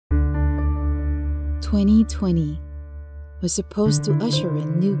2020 was supposed to usher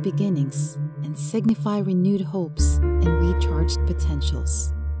in new beginnings and signify renewed hopes and recharged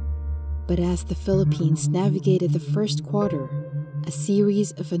potentials. But as the Philippines navigated the first quarter, a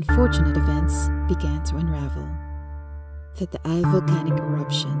series of unfortunate events began to unravel. The Taal volcanic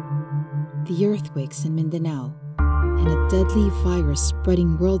eruption, the earthquakes in Mindanao, and a deadly virus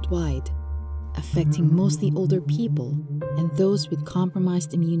spreading worldwide, affecting mostly older people and those with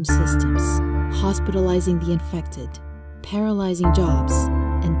compromised immune systems, hospitalizing the infected, paralyzing jobs,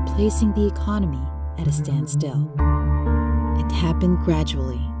 and placing the economy at a standstill. It happened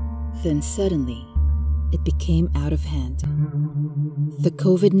gradually, then suddenly, it became out of hand. The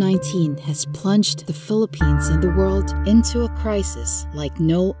COVID-19 has plunged the Philippines and the world into a crisis like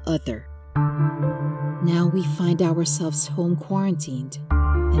no other. Now we find ourselves home quarantined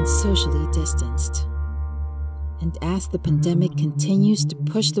and socially distanced. And as the pandemic continues to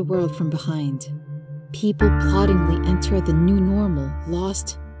push the world from behind, people ploddingly enter the new normal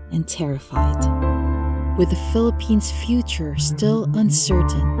lost and terrified. With the Philippines' future still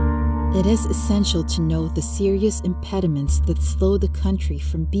uncertain, it is essential to know the serious impediments that slow the country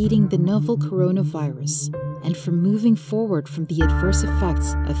from beating the novel coronavirus and from moving forward from the adverse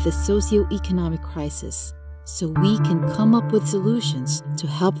effects of the socio-economic crisis, so we can come up with solutions to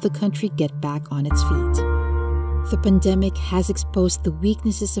help the country get back on its feet. The pandemic has exposed the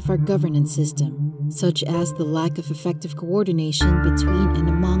weaknesses of our governance system, such as the lack of effective coordination between and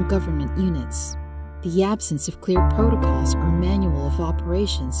among government units, the absence of clear protocols or manual of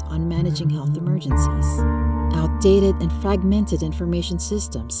operations on managing health emergencies, outdated and fragmented information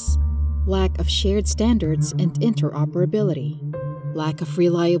systems, lack of shared standards and interoperability, lack of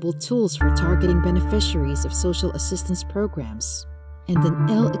reliable tools for targeting beneficiaries of social assistance programs, and an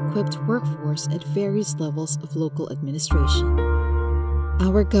ill-equipped workforce at various levels of local administration.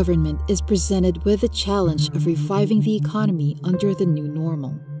 Our government is presented with the challenge of reviving the economy under the new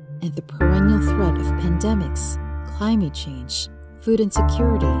normal and the perennial threat of pandemics, climate change, food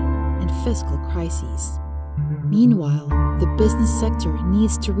insecurity, and fiscal crises. Meanwhile, the business sector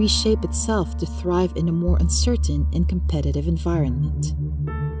needs to reshape itself to thrive in a more uncertain and competitive environment.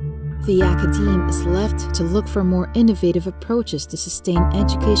 The academe is left to look for more innovative approaches to sustain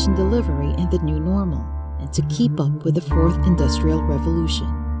education delivery in the new normal and to keep up with the fourth industrial revolution.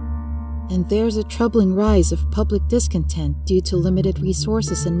 And there's a troubling rise of public discontent due to limited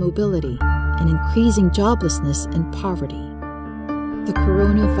resources and mobility, and increasing joblessness and poverty. The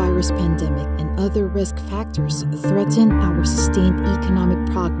coronavirus pandemic and other risk factors threaten our sustained economic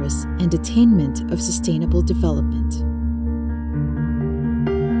progress and attainment of sustainable development.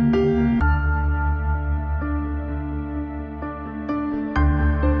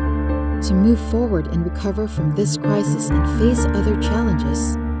 To move forward and recover from this crisis and face other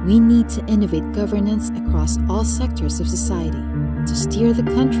challenges, we need to innovate governance across all sectors of society to steer the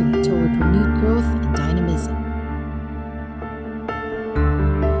country toward renewed growth and dynamism.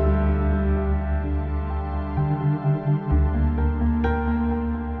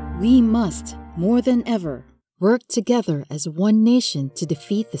 We must, more than ever, work together as one nation to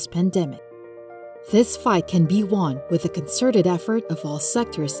defeat this pandemic. This fight can be won with a concerted effort of all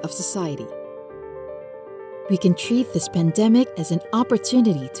sectors of society. We can treat this pandemic as an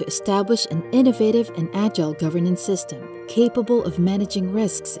opportunity to establish an innovative and agile governance system capable of managing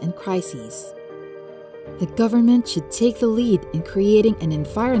risks and crises. The government should take the lead in creating an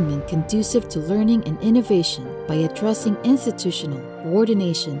environment conducive to learning and innovation by addressing institutional,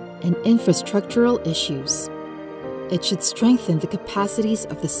 coordination, and infrastructural issues. It should strengthen the capacities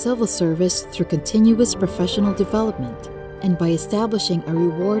of the civil service through continuous professional development and by establishing a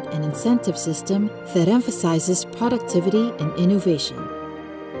reward and incentive system that emphasizes productivity and innovation.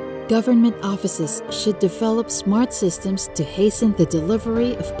 Government offices should develop smart systems to hasten the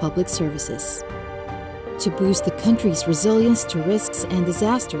delivery of public services. To boost the country's resilience to risks and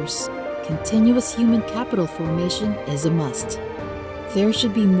disasters, continuous human capital formation is a must. There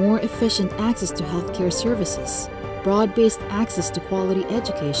should be more efficient access to healthcare services, broad-based access to quality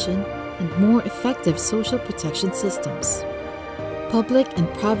education, and more effective social protection systems. Public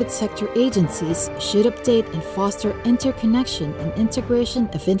and private sector agencies should update and foster interconnection and integration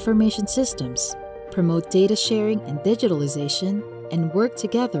of information systems, promote data sharing and digitalization, and work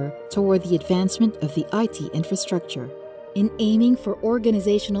together toward the advancement of the IT infrastructure. In aiming for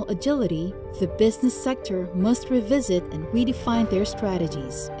organizational agility, the business sector must revisit and redefine their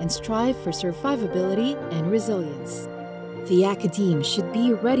strategies and strive for survivability and resilience. The academe should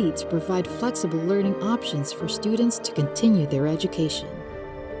be ready to provide flexible learning options for students to continue their education.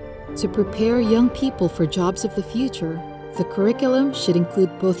 To prepare young people for jobs of the future, The curriculum should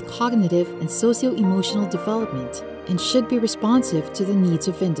include both cognitive and socio-emotional development and should be responsive to the needs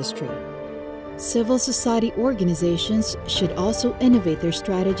of industry. Civil society organizations should also innovate their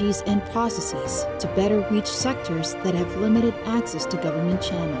strategies and processes to better reach sectors that have limited access to government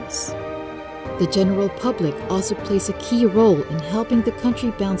channels. The general public also plays a key role in helping the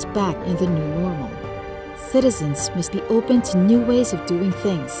country bounce back in the new normal. Citizens must be open to new ways of doing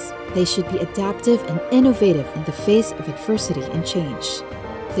things. They should be adaptive and innovative in the face of adversity and change.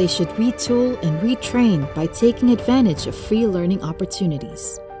 They should retool and retrain by taking advantage of free learning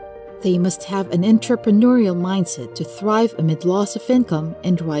opportunities. They must have an entrepreneurial mindset to thrive amid loss of income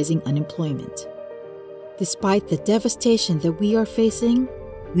and rising unemployment. Despite the devastation that we are facing,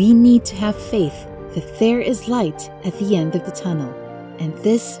 we need to have faith that there is light at the end of the tunnel, and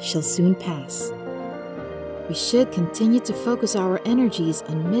this shall soon pass. We should continue to focus our energies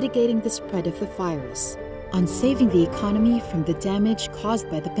on mitigating the spread of the virus, on saving the economy from the damage caused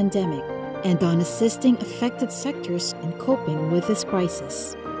by the pandemic, and on assisting affected sectors in coping with this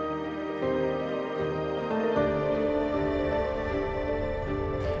crisis.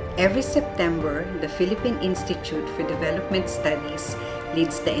 Every September, the Philippine Institute for Development Studies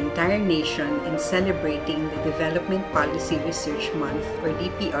leads the entire nation in celebrating the Development Policy Research Month, or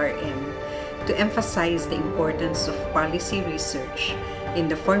DPRM, to emphasize the importance of policy research in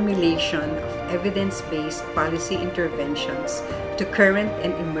the formulation of evidence-based policy interventions to current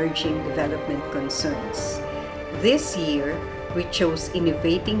and emerging development concerns. This year, we chose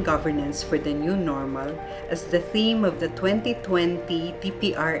Innovating Governance for the New Normal as the theme of the 2020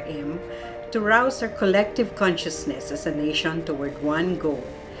 DPRM to rouse our collective consciousness as a nation toward one goal: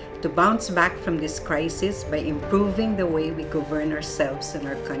 to bounce back from this crisis by improving the way we govern ourselves and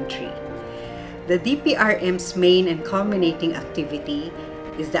our country. The DPRM's main and culminating activity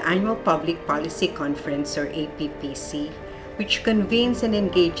is the Annual Public Policy Conference, or APPC, which convenes and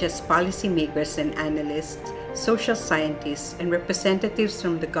engages policymakers and analysts, social scientists, and representatives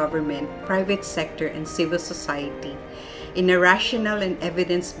from the government, private sector, and civil society in a rational and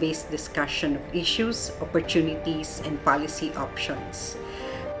evidence-based discussion of issues, opportunities, and policy options.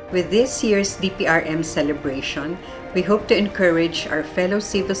 With this year's DPRM celebration, we hope to encourage our fellow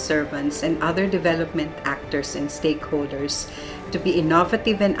civil servants and other development actors and stakeholders to be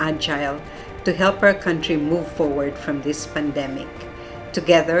innovative and agile to help our country move forward from this pandemic.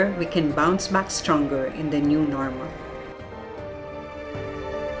 Together, we can bounce back stronger in the new normal.